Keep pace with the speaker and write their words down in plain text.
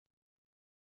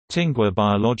Tinguá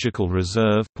Biological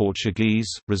Reserve Portuguese,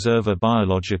 Reserva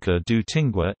Biológica do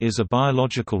Tinguá is a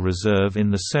biological reserve in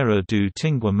the Serra do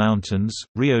Tinguá Mountains,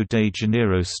 Rio de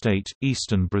Janeiro State,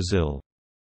 eastern Brazil.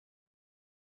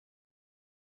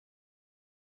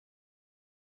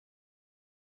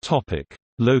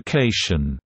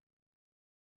 Location.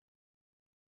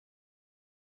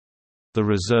 The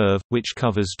reserve, which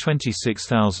covers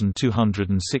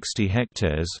 26,260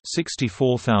 hectares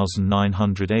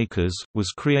 (64,900 acres), was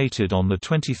created on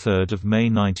 23 May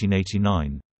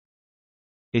 1989.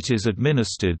 It is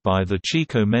administered by the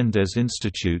Chico Mendes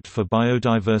Institute for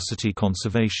Biodiversity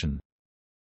Conservation.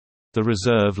 The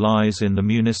reserve lies in the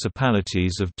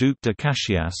municipalities of Duque de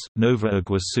Caxias, Nova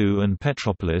Iguaçu and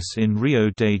Petrópolis in Rio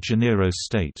de Janeiro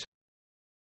State.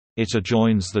 It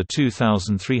adjoins the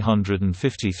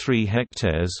 2,353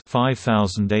 hectares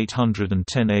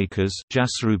 (5,810 acres)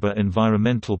 Jaçaruba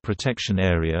Environmental Protection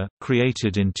Area,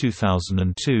 created in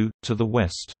 2002, to the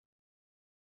west.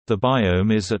 The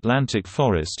biome is Atlantic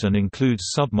forest and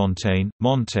includes submontane,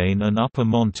 montane and upper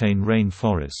montane rain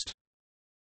forest.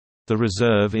 The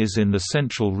reserve is in the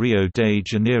central Rio de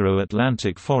Janeiro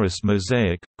Atlantic Forest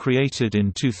mosaic, created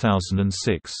in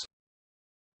 2006.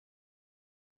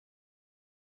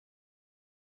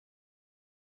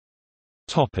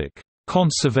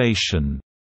 Conservation.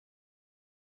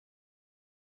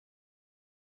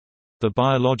 The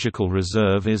biological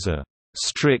reserve is a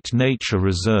strict nature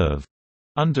reserve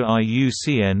under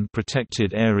IUCN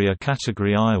Protected Area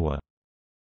Category Iowa.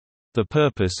 The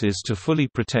purpose is to fully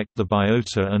protect the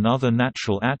biota and other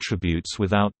natural attributes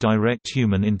without direct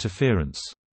human interference.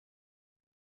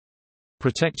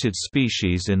 Protected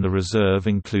species in the reserve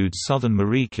include southern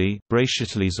mariki,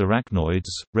 Brachyteles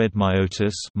arachnoides, red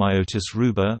myotis, Myotis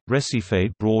ruber,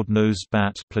 Recife broad-nosed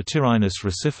bat, Platyrrhinus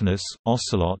recifinus,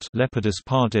 ocelot, Lepidus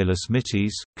pardalis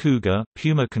mitis, cougar,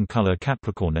 Puma concolor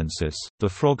capricornensis, the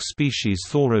frog species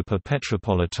Thoropa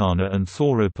petropolitana and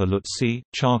Thoropa lutzi,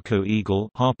 charco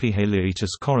eagle,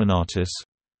 Harpyhaliaetus coronatus,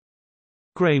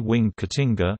 Gray-winged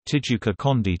cotinga, Tijuca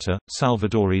condita,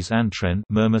 Salvadoris antren,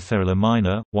 Myrmotherula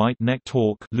minor, white-necked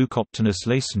hawk, Leucopterus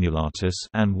laciniulatus,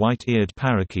 and white-eared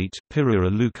parakeet,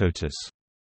 Pyrrhura leucotus.